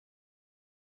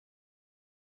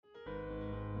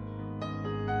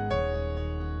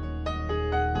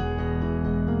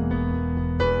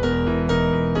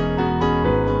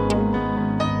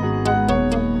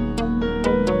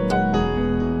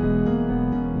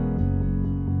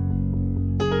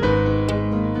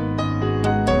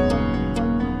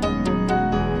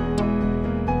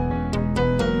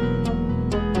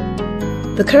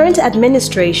The current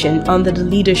administration, under the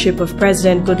leadership of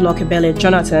President Goodluck Ebele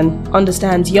Jonathan,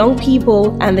 understands young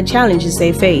people and the challenges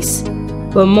they face.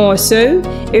 But more so,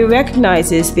 it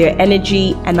recognizes their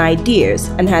energy and ideas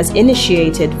and has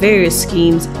initiated various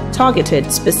schemes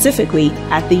targeted specifically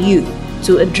at the youth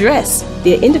to address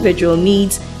their individual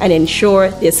needs and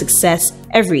ensure their success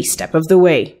every step of the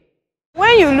way.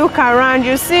 When you look around,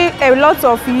 you see a lot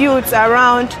of youths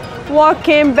around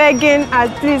working, begging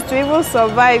at least to even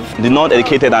survive. The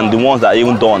non-educated and the ones that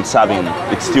even don't serving,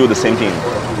 it's still the same thing.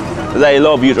 There's a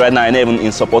lot of youth right now and even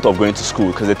in support of going to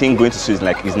school because they think going to school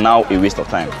is now a waste of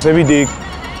time. Every day,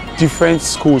 different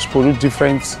schools produce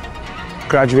different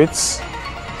graduates,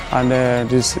 and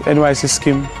this NYSC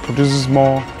scheme produces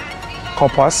more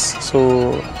corpus,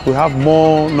 so we have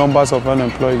more numbers of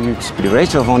unemployed youths. The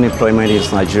rate of unemployment in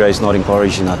Nigeria is not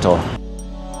encouraging at all.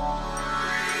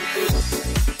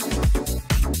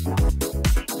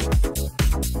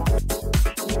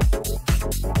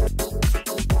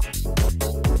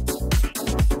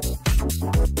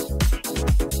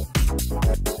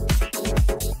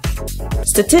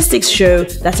 Statistics show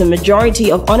that a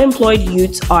majority of unemployed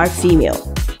youths are female.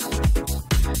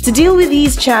 To deal with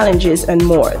these challenges and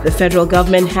more, the federal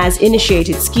government has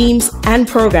initiated schemes and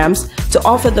programs to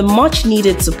offer the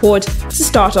much-needed support to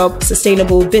start up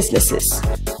sustainable businesses.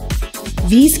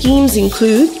 These schemes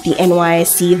include the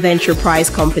NYSC Venture Prize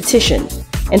Competition,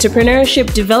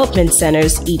 Entrepreneurship Development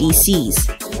Centers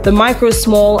 (EDCs), the Micro,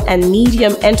 Small and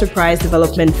Medium Enterprise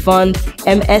Development Fund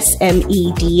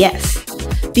 (MSMEDF),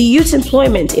 the Youth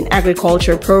Employment in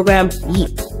Agriculture Program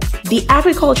 (YEAP), the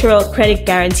Agricultural Credit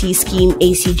Guarantee Scheme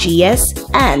 (ACGS),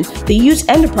 and the Youth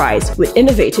Enterprise with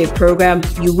Innovative Program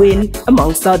 (YUWIN),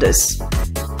 amongst others.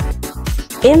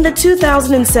 In the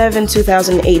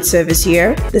 2007-2008 service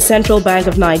year, the Central Bank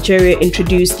of Nigeria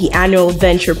introduced the annual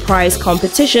Venture Prize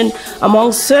Competition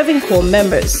among Serving Corps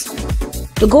members.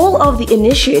 The goal of the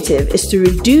initiative is to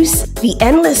reduce the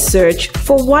endless search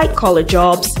for white-collar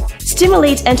jobs,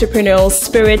 stimulate entrepreneurial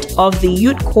spirit of the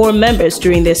Youth Corps members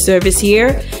during their service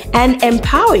year, and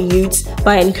empower youths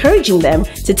by encouraging them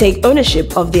to take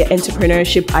ownership of their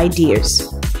entrepreneurship ideas.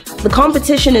 The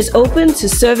competition is open to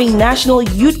serving National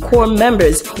Youth Corps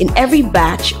members in every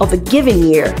batch of a given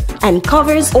year and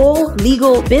covers all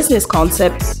legal business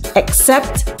concepts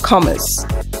except commerce.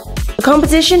 The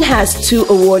competition has 2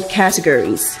 award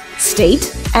categories,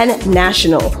 state and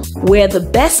national, where the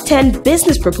best 10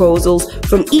 business proposals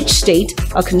from each state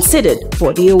are considered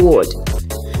for the award.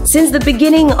 Since the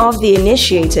beginning of the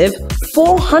initiative,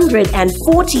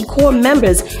 440 Corps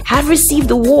members have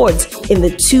received awards in the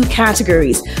 2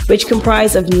 categories, which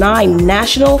comprise of 9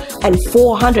 national and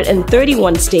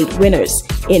 431 state winners.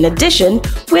 In addition,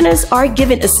 winners are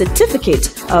given a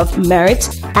certificate of merit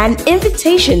and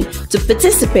invitation to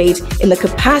participate in the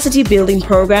capacity building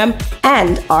program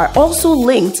and are also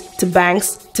linked to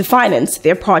banks to finance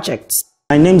their projects.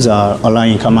 My name's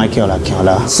Olayinka Michael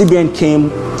Akinola. CBN came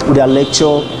with a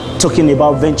lecture talking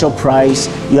about venture prize.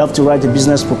 You have to write a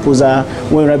business proposal.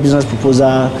 When you write a business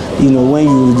proposal, when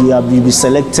you be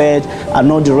selected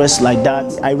and all the rest like that.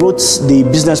 I wrote the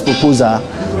business proposal,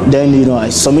 then I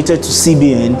submitted to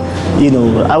CBN.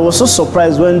 I was so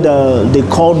surprised when they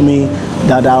called me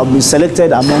that I'll be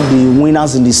selected among the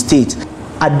winners in the state.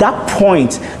 At that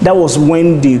point, that was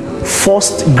when the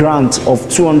first grant of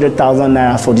 200,000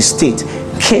 naira for the state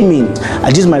came in. I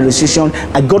did my registration.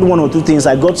 I got 1 or 2 things.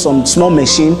 I got some small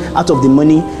machine out of the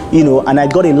money, and I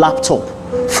got a laptop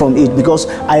from it because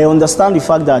I understand the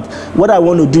fact that what I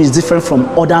want to do is different from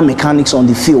other mechanics on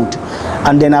the field,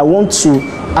 and then I want to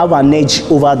have an edge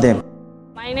over them.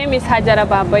 My name is Hajara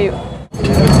Babayo.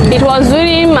 It was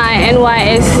during my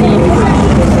NYSC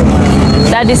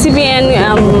that the CBN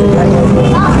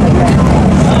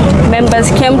members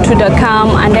came to the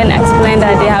camp and then explained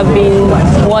that they have been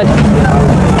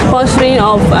sponsoring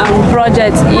of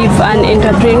projects. If an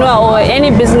entrepreneur or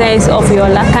any business of your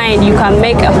kind, you can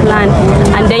make a plan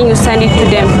and then you send it to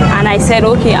them. And I said,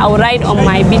 okay, I'll write on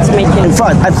my beat making. In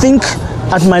fact, I think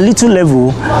at my little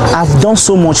level, I've done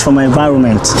so much for my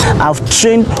environment. I've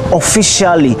trained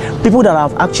officially people that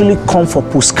have actually come for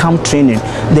post-camp training.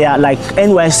 They are like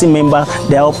NYSC member.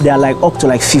 They are like up to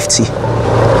like 50.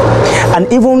 And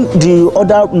even the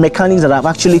other mechanics that have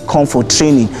actually come for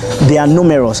training, they are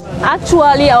numerous.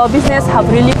 Actually, our business have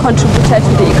really contributed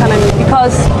to the economy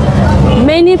because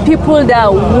many people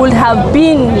that would have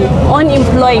been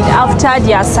unemployed after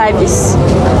their service,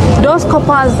 those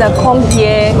couples that come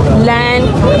here, learn,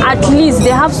 at least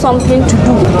they have something to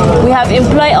do. We have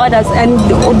employed others, and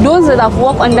those that have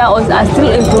worked under us are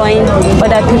still employing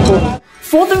other people.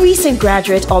 For the recent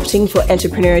graduate opting for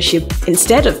entrepreneurship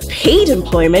instead of paid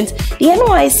employment, the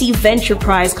NYSC Venture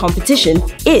Prize competition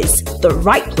is the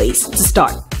right place to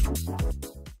start.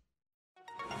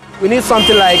 We need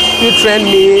something like, you train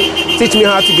me, teach me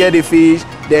how to get the fish,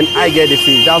 then I get the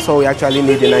fish. That's what we actually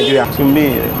need in Nigeria. To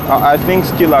me, I think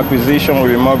skill acquisition will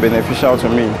be more beneficial to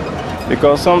me,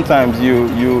 because sometimes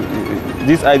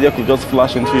this idea could just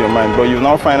flash into your mind, but you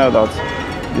now find out that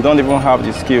you don't even have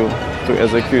the skill to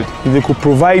execute. If they could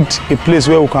provide a place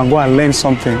where we can go and learn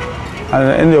something, and at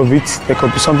the end of it, there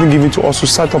could be something given to us to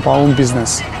start up our own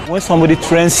business. When somebody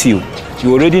trains you,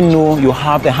 you already know you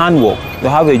have the handwork, you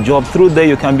have a job. Through there,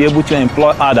 you can be able to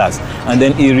employ others, and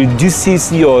then it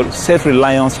reduces your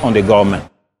self-reliance on the government.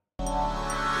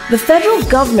 The federal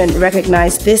government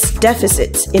recognized this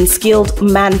deficit in skilled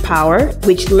manpower,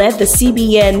 which led the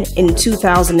CBN in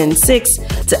 2006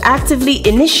 to actively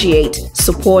initiate,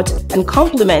 support, and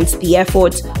complement the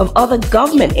efforts of other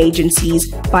government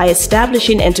agencies by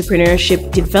establishing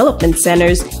entrepreneurship development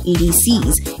centers,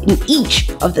 EDCs, in each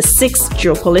of the 6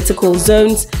 geopolitical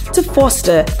zones to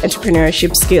foster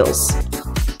entrepreneurship skills.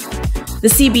 The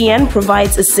CBN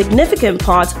provides a significant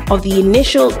part of the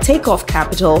initial takeoff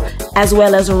capital as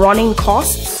well as running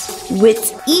costs,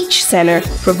 with each center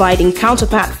providing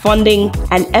counterpart funding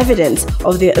and evidence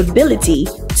of their ability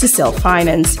to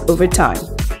self-finance over time.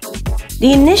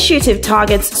 The initiative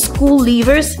targets school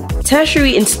leavers,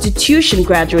 tertiary institution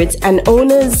graduates, and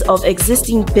owners of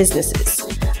existing businesses.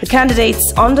 The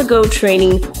candidates undergo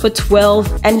training for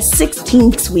 12 and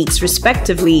 16 weeks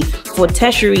respectively for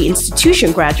tertiary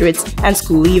institution graduates and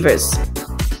school leavers.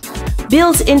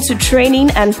 Built into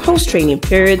training and post-training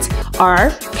periods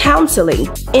are counseling,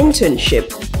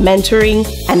 internship, mentoring,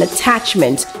 and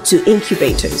attachment to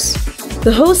incubators.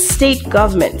 The host state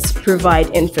governments provide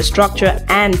infrastructure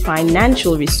and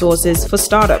financial resources for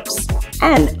startups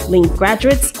and link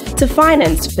graduates to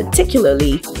finance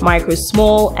particularly micro,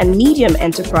 small, and medium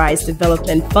enterprise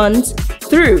development funds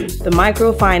through the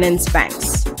microfinance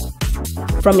banks.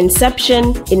 From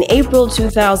inception in April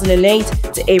 2008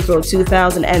 to April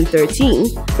 2013,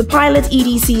 the pilot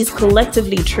EDCs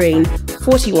collectively trained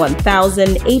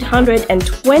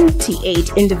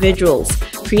 41,828 individuals,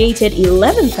 created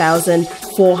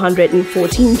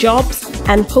 11,414 jobs,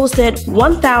 and posted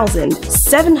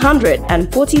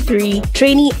 1,743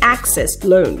 trainee access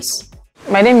loans.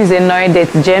 My name is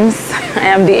Enoydet James. I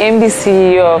am the MD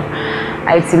CEO of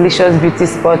Itilicious Beauty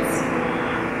Spots.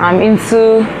 I'm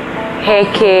into hair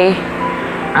care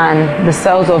and the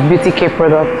sales of beauty care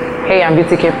products, hair and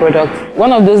beauty care products.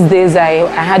 One of those days I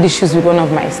had issues with one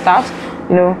of my staff,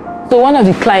 So one of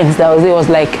the clients that was there was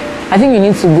like, I think you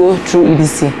need to go through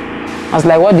EDC. I was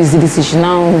like, what is EDC? She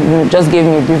now just gave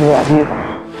me a brief overview.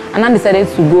 And I decided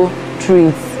to go through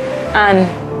it. And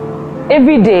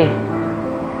every day,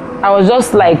 I was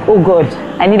just like, oh God,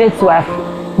 I needed to have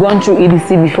gone through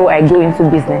EDC before I go into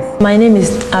business. My name is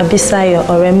Abisayo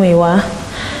Oremuiwa,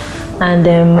 and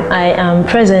I am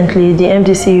presently the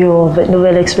MD CEO of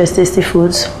Novel Express Tasty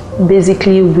Foods.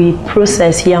 Basically, we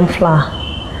process yam flour,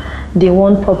 the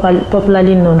one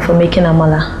popularly known for making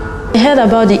amala. I heard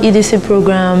about the EDC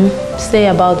program, say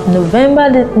about November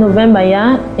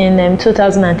in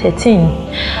 2013.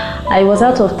 I was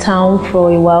out of town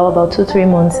for a while, about 2-3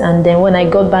 months, and then when I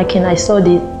got back in, I saw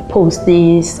the post,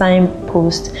 the sign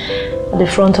post at the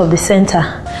front of the center.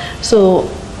 So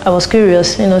I was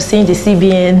curious, seeing the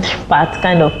CBN part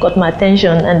kind of got my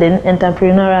attention, and then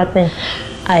entrepreneurial thing.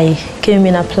 I came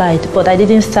in, applied, but I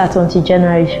didn't start until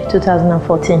January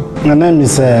 2014. My name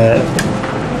is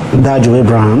Dajo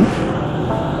Abraham.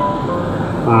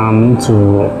 I'm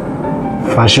into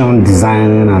fashion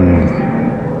design and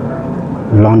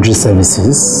laundry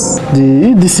services.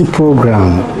 The EDC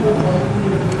program,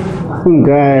 I think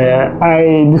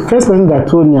the first person that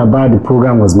told me about the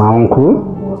program was my uncle.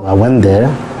 I went there,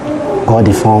 got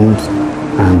the forms,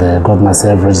 and got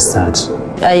myself registered.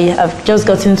 I have just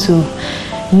gotten to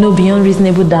know beyond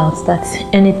reasonable doubt that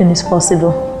anything is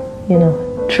possible,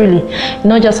 truly.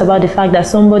 Not just about the fact that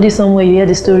somebody somewhere, you hear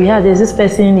the story, there's this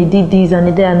person, he did this and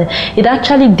he did, and it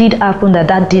actually did happen,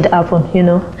 that did happen,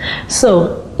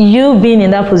 So you being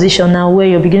in that position now where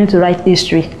you're beginning to write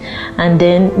history, and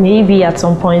then maybe at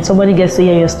some point somebody gets to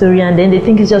hear your story and then they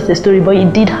think it's just a story, but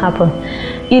it did happen.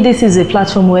 EDC is a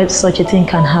platform where such a thing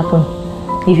can happen.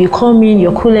 If you come in,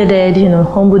 you're cool-headed,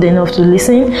 humbled enough to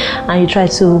listen, and you try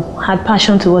to add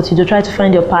passion to what you do, try to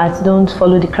find your path, don't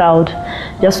follow the crowd,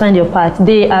 just find your path.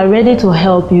 They are ready to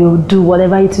help you do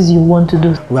whatever it is you want to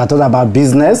do. We are talking about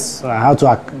business, how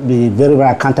to be very, very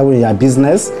accountable in your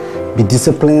business, be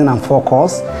disciplined and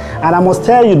focused. And I must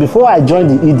tell you, before I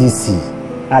joined the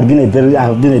EDC, I've been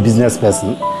a business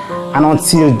person. And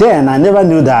until then, I never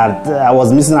knew that I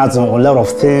was missing out on a lot of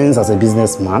things as a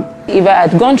businessman. If I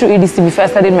had gone through EDC before I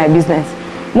started my business,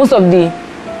 most of the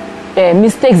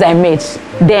mistakes I made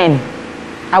then,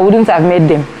 I wouldn't have made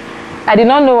them. I did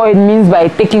not know what it means by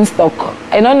taking stock.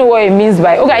 I did not know what it means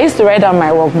by, okay, I used to write down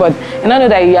my work, but I don't know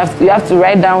that you have to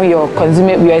write down your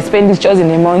expenditures in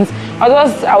a month.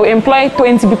 Otherwise, I will employ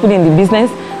 20 people in the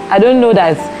business. I don't know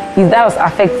that if that was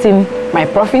affecting my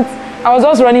profits. I was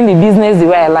just running the business the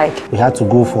way I like. We had to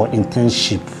go for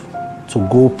internship to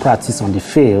go practice on the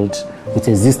field with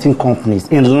existing companies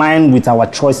in line with our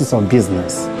choices of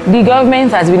business. The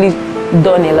government has really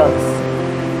done a lot.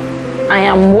 I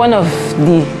am one of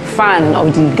the fan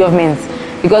of the government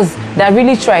because they have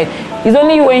really tried. It's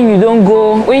only when you don't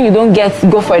go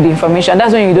for the information,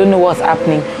 that's when you don't know what's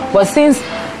happening. But since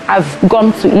I've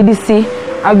gone to EDC,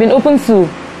 I've been open to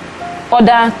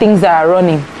other things that are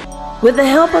running. With the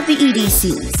help of the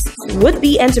EDCs,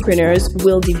 would-be entrepreneurs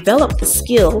will develop the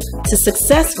skill to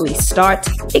successfully start,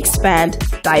 expand,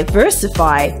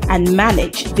 diversify, and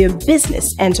manage their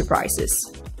business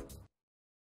enterprises.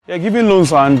 Yeah, giving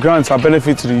loans and grants are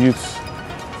benefit to the youth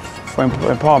for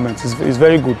empowerment is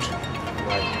very good.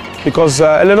 Because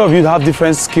a lot of youth have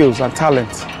different skills and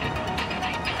talent.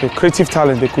 The creative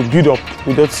talent they could build up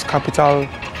without capital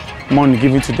money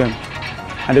given to them.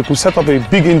 And they could set up a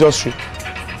big industry.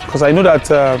 Because I know that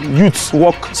youths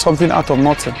work something out of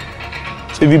nothing.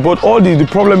 So if you bought all the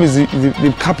problem is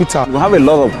the capital. We have a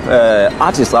lot of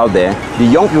artists out there, the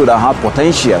young people that have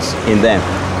potentials in them,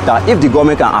 that if the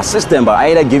government can assist them by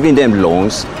either giving them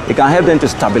loans, it can help them to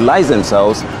stabilize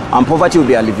themselves and poverty will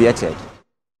be alleviated.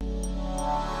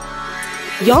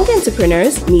 Young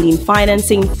entrepreneurs needing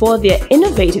financing for their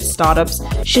innovative startups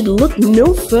should look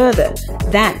no further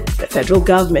than the federal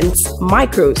government's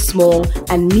Micro, Small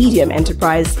and Medium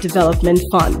Enterprise Development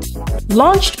Fund.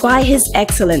 Launched by His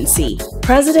Excellency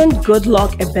President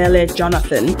Goodluck Ebele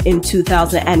Jonathan in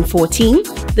 2014,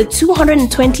 the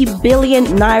 220 billion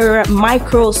Naira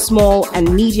Micro, Small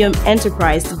and Medium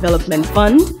Enterprise Development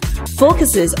Fund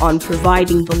focuses on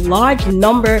providing the large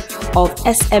number of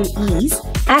SMEs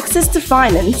access to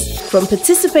finance from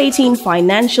participating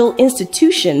financial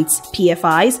institutions,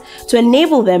 PFIs, to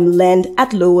enable them lend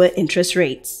at lower interest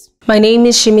rates. My name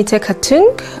is Shimite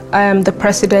Katung. I am the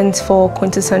president for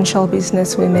Quintessential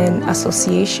Business Women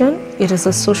Association. It is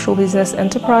a social business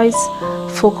enterprise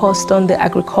focused on the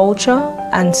agriculture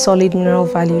and solid mineral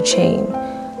value chain.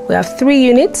 We have 3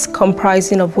 units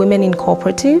comprising of women in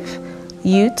cooperative,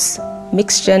 youths,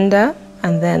 mixed gender,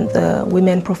 and then the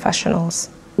women professionals.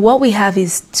 What we have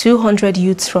is 200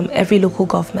 youths from every local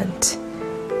government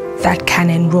that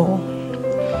can enroll.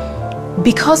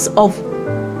 Because of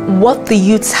what the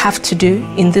youths have to do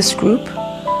in this group,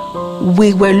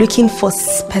 we were looking for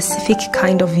specific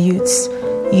kind of youths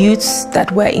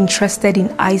that were interested in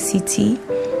ICT,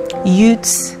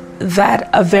 youths that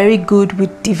are very good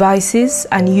with devices,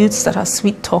 and youths that are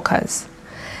sweet talkers.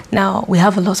 Now, we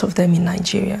have a lot of them in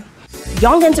Nigeria.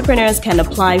 Young entrepreneurs can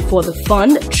apply for the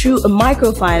fund through a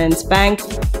microfinance bank,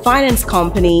 finance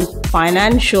company,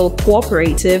 financial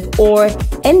cooperative, or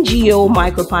NGO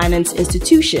microfinance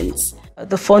institutions.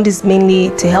 The fund is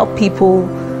mainly to help people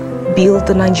build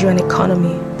the Nigerian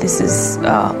economy. This is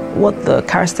what the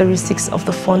characteristics of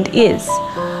the fund is.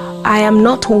 I am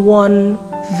not one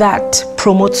that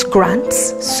promotes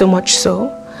grants, so much so.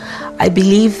 I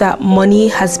believe that money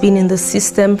has been in the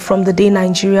system from the day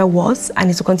Nigeria was,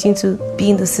 and it will continue to be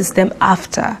in the system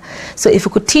after. So if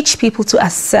we could teach people to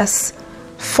assess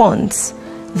funds,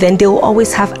 then they will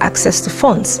always have access to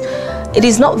funds. It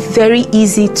is not very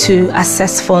easy to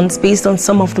assess funds based on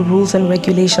some of the rules and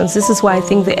regulations. This is why I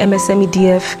think the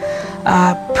MSMEDF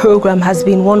program has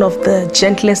been one of the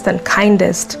gentlest and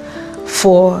kindest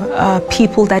for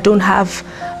people that don't have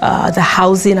the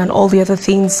housing and all the other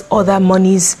things other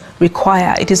monies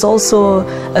require. It is also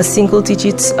a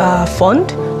single-digit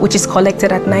fund which is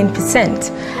collected at 9%,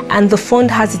 and the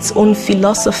fund has its own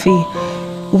philosophy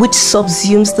which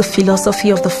subsumes the philosophy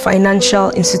of the financial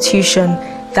institution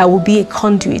that will be a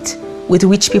conduit with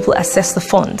which people assess the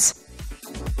funds.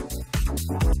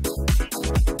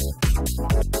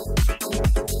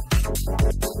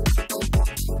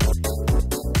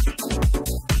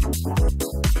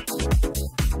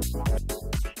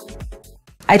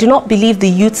 I do not believe the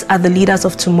youths are the leaders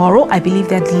of tomorrow. I believe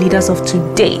they're the leaders of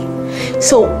today.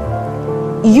 So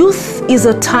youth is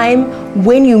a time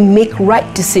when you make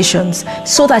right decisions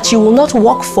so that you will not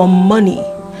work for money,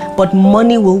 but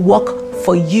money will work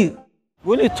for you.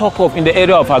 When you talk of in the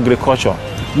area of agriculture,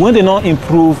 when they not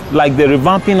improve, like the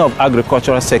revamping of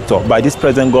agricultural sector by this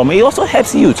present government, it also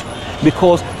helps youth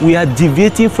because we are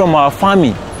deviating from our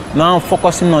farming, now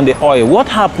focusing on the oil. What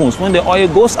happens when the oil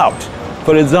goes out?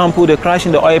 For example, the crash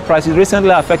in the oil prices recently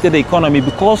affected the economy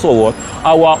because of what?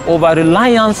 Our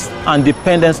over-reliance and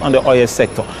dependence on the oil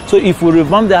sector. So if we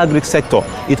revamp the agri sector,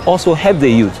 it also helps the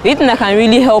youth. The thing that can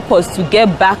really help us to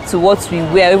get back to what we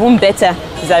were, even better,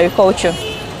 is agriculture.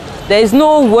 There is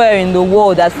nowhere in the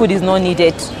world that food is not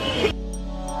needed.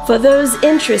 For those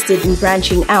interested in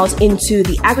branching out into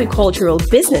the agricultural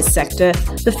business sector,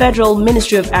 the Federal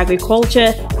Ministry of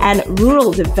Agriculture and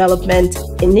Rural Development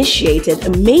initiated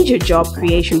a major job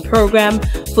creation program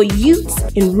for youths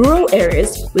in rural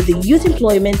areas with the Youth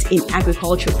Employment in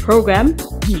Agriculture Program,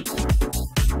 YEAP.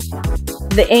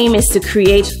 The aim is to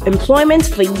create employment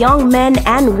for young men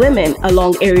and women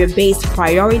along area-based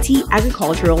priority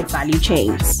agricultural value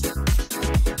chains.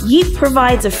 YEAP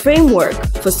provides a framework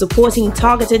for supporting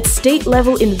targeted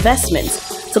state-level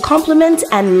investments to complement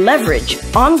and leverage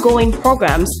ongoing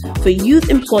programs for youth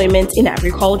employment in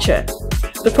agriculture.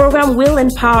 The program will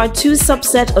empower two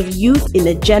subsets of youth in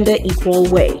a gender-equal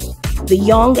way: the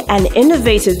young and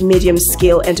innovative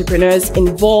medium-scale entrepreneurs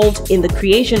involved in the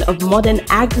creation of modern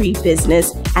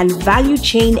agri-business and value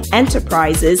chain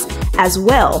enterprises, as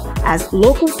well as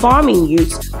local farming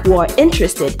youths who are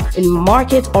interested in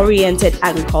market-oriented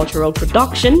agricultural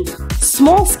production,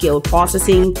 small-scale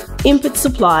processing, input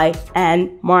supply, and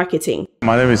marketing.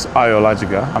 My name is Ayo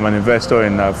Lajiga. I'm an investor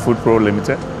in Food Pro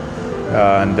Limited,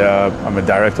 and I'm a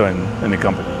director in the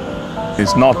company.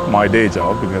 It's not my day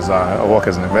job because I work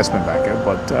as an investment banker,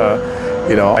 but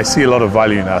you know, I see a lot of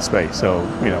value in that space. So,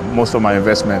 you know, most of my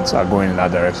investments are going in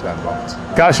that direction at the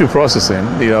moment. Cashew processing,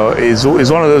 you know, is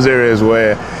one of those areas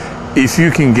where if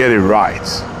you can get it right,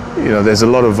 you know, there's a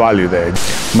lot of value there.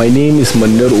 My name is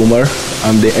Manir Umar.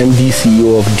 I'm the MD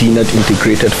CEO of DNET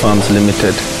Integrated Farms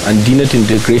Limited. And DNET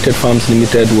Integrated Farms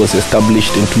Limited was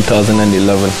established in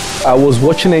 2011. I was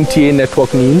watching NTA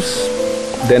Network News.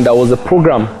 Then there was a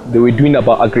program they were doing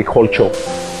about agriculture.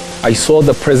 I saw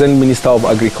the present Minister of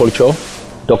Agriculture,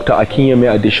 Dr. Akinyemi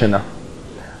Adesina,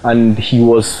 and he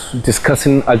was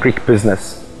discussing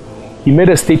agribusiness. He made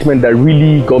a statement that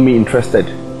really got me interested.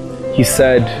 He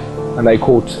said, and I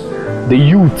quote, "The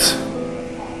youth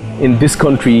in this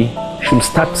country should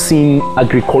start seeing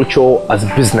agriculture as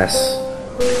business."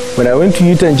 When I went to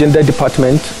Youth and Gender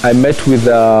Department, I met with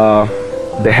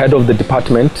the head of the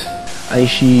department, and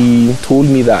she told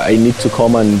me that I need to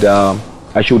come and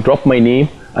I should drop my name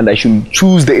and I should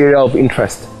choose the area of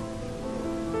interest.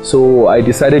 So I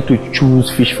decided to choose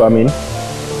fish farming,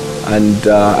 and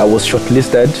I was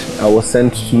shortlisted. I was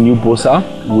sent to New Bosa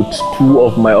with two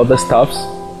of my other staffs.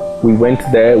 We went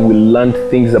there, we learned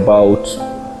things about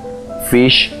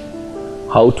fish,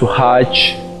 how to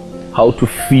hatch, how to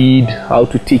feed, how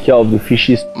to take care of the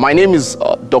fishes. My name is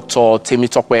Dr.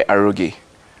 Temitokwe Aroge.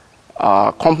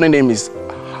 Company name is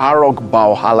Harrog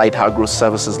Bao Allied Agro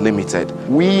Services Limited.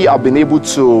 We have been able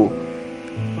to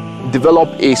develop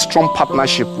a strong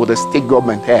partnership with the state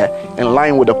government here in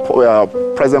line with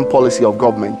the present policy of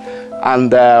government.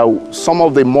 And some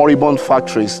of the moribund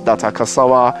factories that are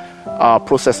cassava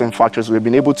processing factories, we've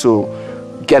been able to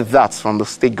get that from the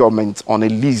state government on a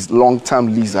lease,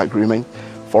 long-term lease agreement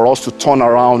for us to turn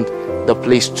around the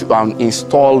place to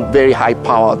install very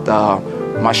high-powered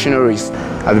machineries.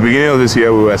 At the beginning of this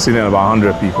year, we were sitting at about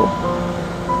 100 people.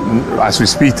 As we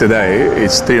speak today,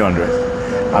 it's 300.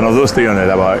 And of those 300,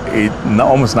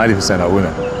 almost 90% are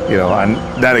women. You know, and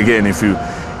that again, if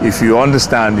you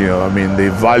understand, you know, I mean, the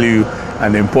value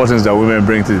and the importance that women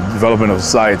bring to the development of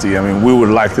society, I mean, we would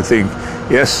like to think,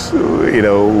 yes, you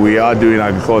know, we are doing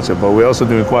agriculture, but we're also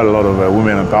doing quite a lot of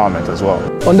women empowerment as well.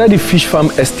 Under the fish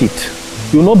farm estate,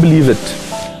 you'll not believe it,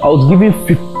 I was given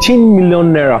 15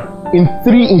 million naira in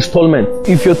 3 installments.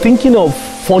 If you're thinking of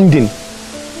funding,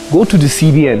 go to the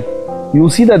CBN. You'll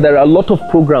see that there are a lot of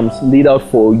programs laid out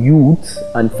for youths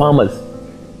and farmers,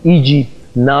 e.g.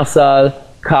 NASAL,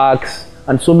 CACS,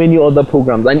 and so many other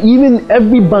programs. And even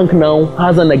every bank now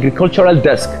has an agricultural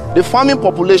desk. The farming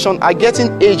population are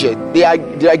getting aged, they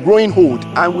are growing old,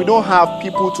 and we don't have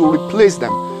people to replace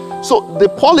them. So the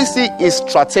policy is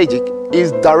strategic,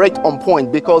 is direct on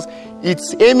point, because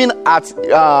it's aiming at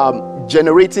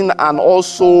generating and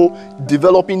also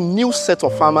developing new set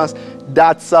of farmers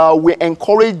that will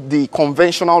encourage the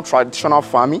conventional, traditional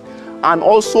farming, and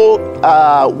also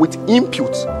with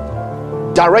input,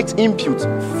 direct input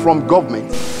from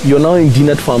government. You're now in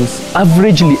DNET Farms.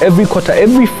 Averagely, every quarter,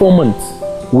 every 4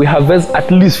 months, we harvest at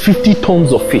least 50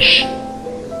 tons of fish.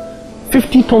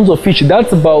 50 tons of fish,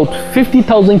 that's about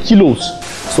 50,000 kilos.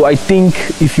 So I think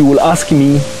if you will ask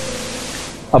me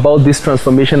about this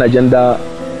transformation agenda,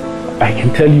 I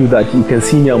can tell you that you can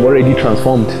see me, I'm already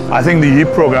transformed. I think the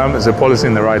youth program is a policy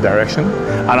in the right direction,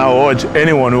 and I urge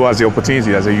anyone who has the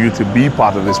opportunity as a youth to be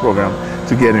part of this program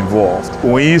to get involved.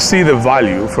 When you see the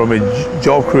value from a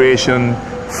job creation,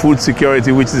 food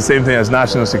security, which is the same thing as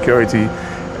national security,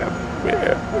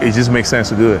 it just makes sense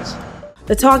to do this.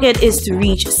 The target is to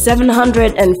reach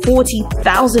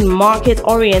 740,000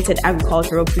 market-oriented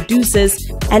agricultural producers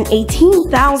and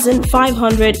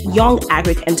 18,500 young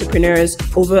agri-entrepreneurs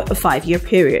over a 5-year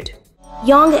period.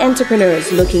 Young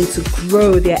entrepreneurs looking to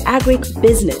grow their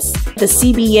agri-business. The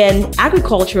CBN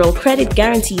Agricultural Credit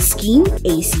Guarantee Scheme,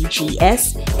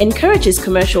 ACGS, encourages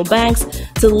commercial banks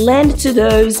to lend to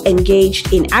those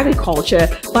engaged in agriculture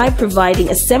by providing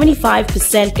a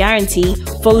 75% guarantee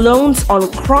for loans on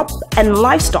crop and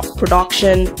livestock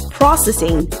production,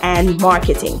 processing, and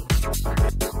marketing.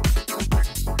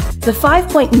 The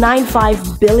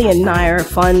 5.95 billion naira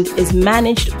fund is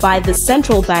managed by the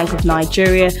Central Bank of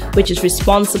Nigeria, which is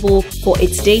responsible for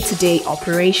its day-to-day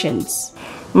operations.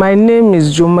 My name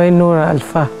is Jumai Noor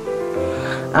Alpha.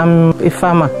 I'm a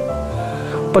farmer,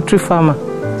 poultry farmer.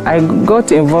 I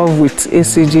got involved with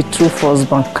ACG through First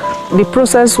Bank. The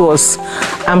process was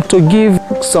to give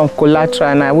some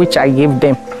collateral, which I gave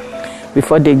them.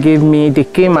 Before they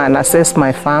came and assessed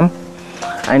my farm,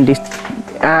 and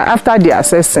after the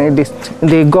assessing,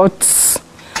 they got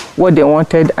what they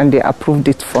wanted and they approved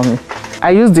it for me.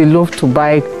 I used the loan to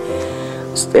buy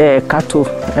cattle,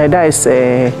 that is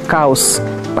cows.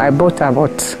 I bought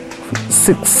about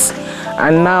 6,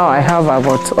 and now I have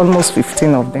about almost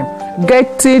 15 of them.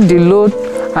 Getting the loan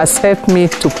has helped me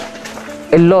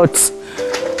a lot.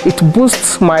 It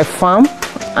boosts my farm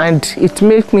and it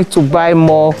makes me to buy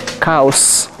more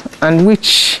cows, and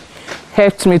which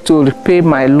helped me to repay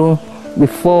my loan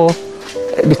before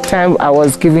the time I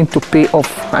was given to pay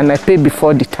off, and I paid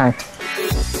before the time.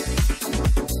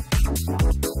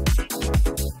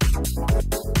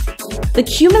 The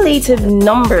cumulative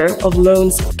number of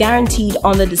loans guaranteed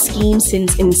under the scheme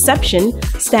since inception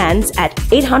stands at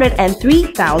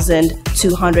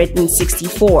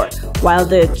 803,264, while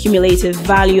the cumulative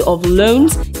value of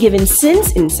loans given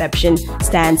since inception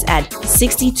stands at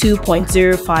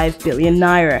 62.05 billion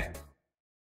naira.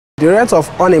 The rate of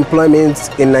unemployment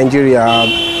in Nigeria,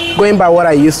 going by what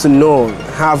I used to know,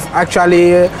 have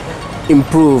actually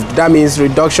improved. That means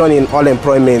reduction in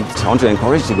unemployment. I want to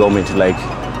encourage the government to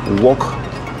work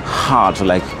hard to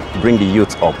bring the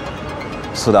youth up,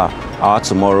 so that our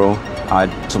tomorrow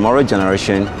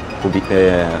generation will be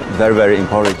very, very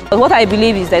encouraged. What I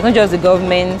believe is that not just the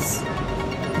government,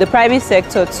 the private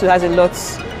sector too has a lot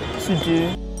to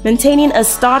do. Maintaining a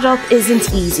startup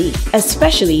isn't easy,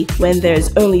 especially when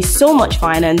there's only so much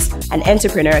finance an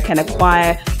entrepreneur can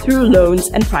acquire through loans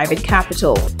and private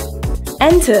capital.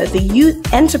 Enter the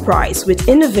Youth Enterprise with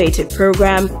Innovative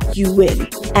program YOUWIN,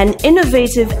 an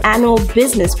innovative annual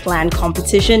business plan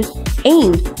competition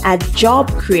aimed at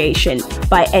job creation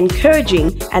by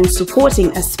encouraging and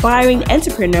supporting aspiring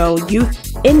entrepreneurial youth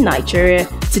in Nigeria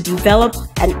to develop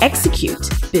and execute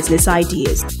business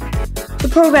ideas. The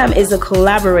program is a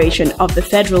collaboration of the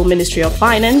Federal Ministry of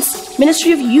Finance,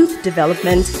 Ministry of Youth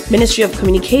Development, Ministry of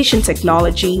Communication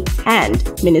Technology, and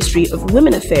Ministry of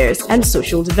Women Affairs and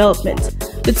Social Development,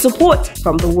 with support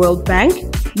from the World Bank,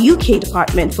 UK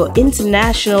Department for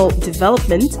International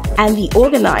Development, and the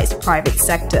organized private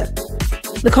sector.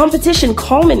 The competition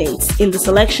culminates in the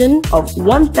selection of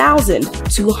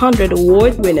 1,200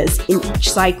 award winners in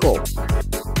each cycle.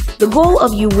 The goal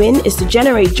of YOUWIN is to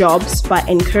generate jobs by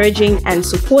encouraging and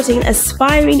supporting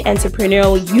aspiring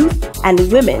entrepreneurial youth and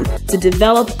women to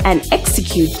develop and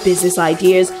execute business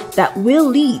ideas that will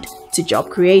lead to job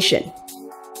creation.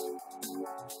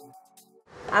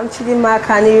 I'm Chidima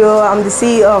Kaniro. I'm the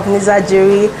CEO of Niza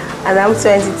Jewelry, and I'm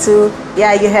 22.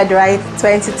 Yeah, you heard right,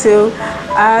 22.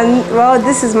 And well,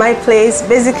 this is my place.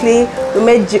 Basically, we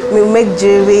make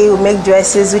jewelry, we make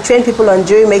dresses, we train people on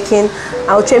jewelry making,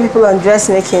 and we train people on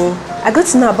dressmaking. I got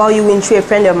to know about YOUWIN through a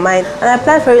friend of mine, and I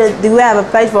applied for it the way I've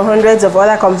applied for hundreds of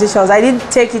other competitions. I didn't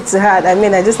take it to heart. I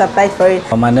just applied for it.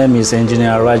 My name is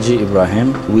Engineer Raji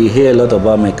Ibrahim. We hear a lot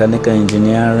about mechanical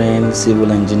engineering,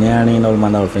 civil engineering, all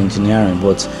manner of engineering,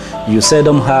 but you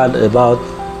seldom heard about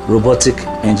robotic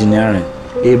engineering.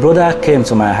 A brother came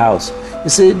to my house. He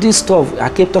said, this stuff I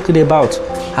kept talking about,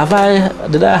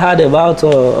 did I heard about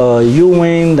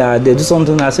YOUWIN that they do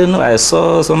something? I said, no, I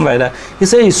saw something like that. He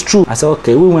said, it's true. I said,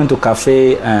 okay. We went to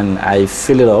cafe and I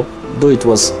fill it up, though it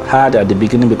was hard at the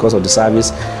beginning because of the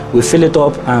service. We fill it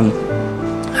up and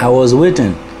I was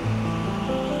waiting.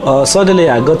 Suddenly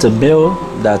I got a mail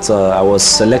that I was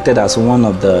selected as one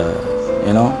of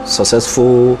the,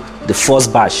 successful, the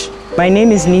first batch. My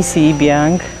name is Nisi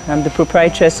Ibiang. I'm the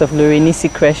proprietress of Lori Nisi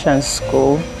Crescent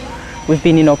School. We've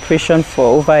been in operation for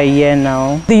over a year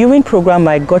now. The UWIN program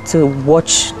I got to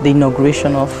watch the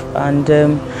inauguration of, and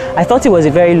I thought it was a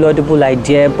very laudable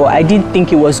idea, but I didn't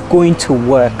think it was going to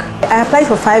work. I applied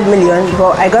for 5 million,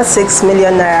 but I got 6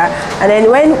 million naira. And then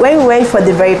when we went for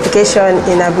the verification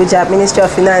in Abuja, Ministry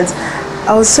of Finance,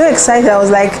 I was so excited. I was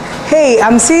like, hey,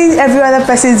 I'm seeing every other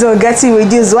person's getting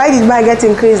reduced. Why did mine get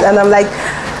increased? And I'm like,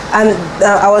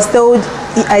 I was told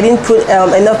I didn't put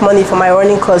enough money for my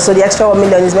running costs, so the extra 1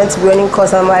 million is meant to be running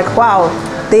costs. And I'm like, wow,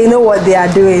 they know what they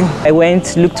are doing. I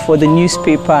went, looked for the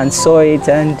newspaper and saw it,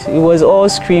 and it was all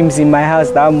screams in my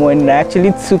house that morning. I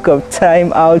actually took up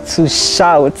time out to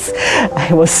shout.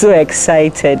 I was so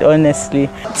excited, honestly.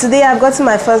 Today I've gotten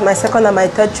my first, my second and my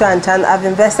third tranche, and I've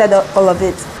invested all of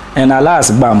it. And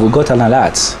alas, bam, we got an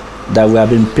alert that we have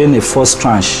been paying a first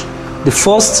tranche. The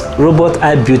first robot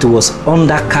I built was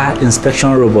under-car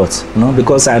inspection robot,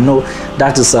 because I know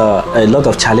that is a lot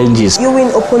of challenges.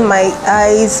 UWIN opened my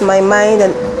eyes, my mind,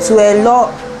 and to a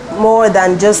lot more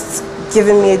than just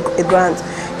giving me a grant.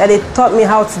 And they taught me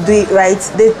how to do it right.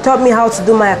 They taught me how to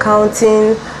do my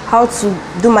accounting, how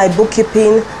to do my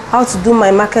bookkeeping, how to do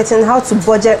my marketing, how to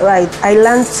budget right. I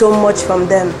learned so much from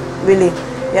them, really.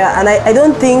 Yeah, and I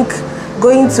don't think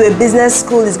going to a business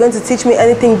school is going to teach me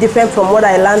anything different from what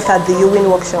I learned at the UWIN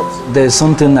workshops. There's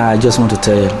something I just want to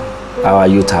tell our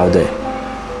youth out there.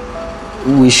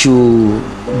 We should,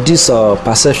 this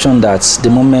perception that the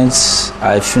moment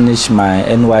I finish my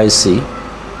NYSC,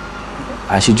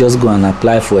 I should just go and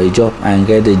apply for a job and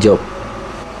get a job.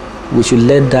 We should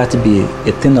let that be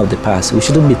a thing of the past. We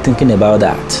shouldn't be thinking about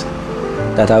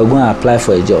that I will go and apply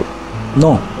for a job.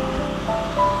 No.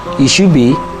 It should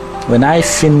be, when I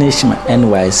finish my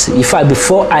NYSC,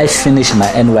 before I finish my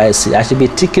NYSC, I should be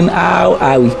thinking how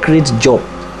I will create a job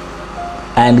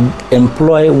and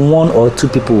employ 1 or 2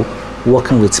 people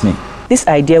working with me. This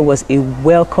idea was a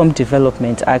welcome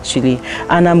development, actually,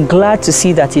 and I'm glad to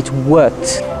see that it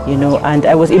worked, and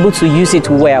I was able to use it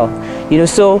well,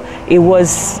 so it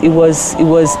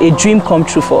was a dream come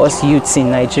true for us youths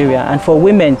in Nigeria, and for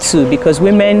women too, because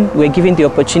women were given the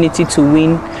opportunity to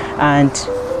win, and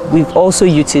we've also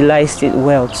utilized it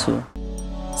well too.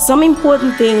 Some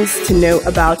important things to know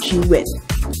about UWIN.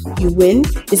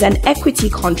 UWIN is an equity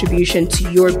contribution to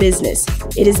your business.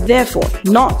 It is therefore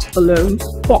not a loan,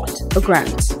 but a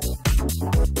grant.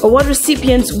 Award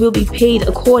recipients will be paid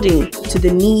according to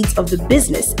the needs of the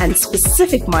business and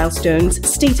specific milestones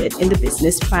stated in the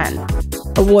business plan.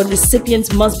 Award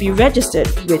recipients must be registered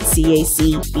with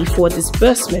CAC before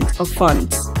disbursement of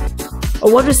funds.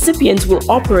 Award recipients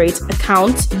will operate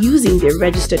accounts using their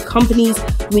registered companies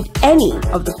with any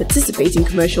of the participating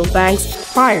commercial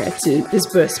banks prior to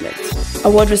disbursement.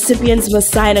 Award recipients must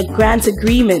sign a grant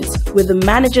agreement with the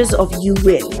managers of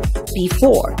UWIN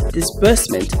before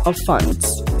disbursement of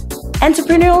funds.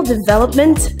 Entrepreneurial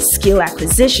development, skill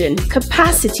acquisition,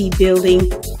 capacity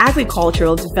building,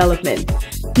 agricultural development.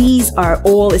 These are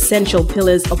all essential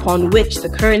pillars upon which the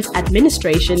current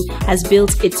administration has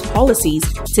built its policies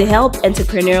to help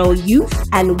entrepreneurial youth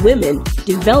and women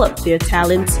develop their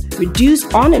talents, reduce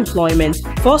unemployment,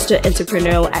 foster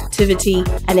entrepreneurial activity,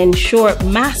 and ensure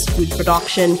mass food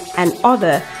production and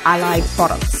other allied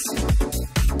products.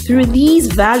 Through these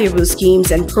valuable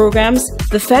schemes and programs,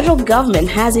 the federal government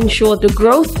has ensured the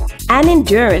growth and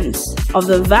endurance of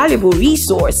the valuable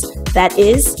resource that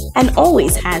is and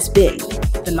always has been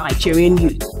the Nigerian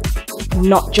youth.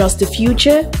 Not just the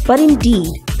future, but indeed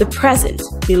the present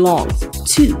belongs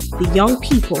to the young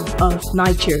people of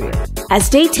Nigeria, as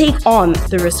they take on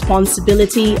the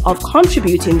responsibility of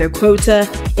contributing their quota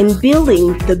in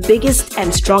building the biggest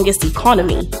and strongest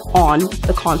economy on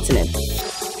the continent.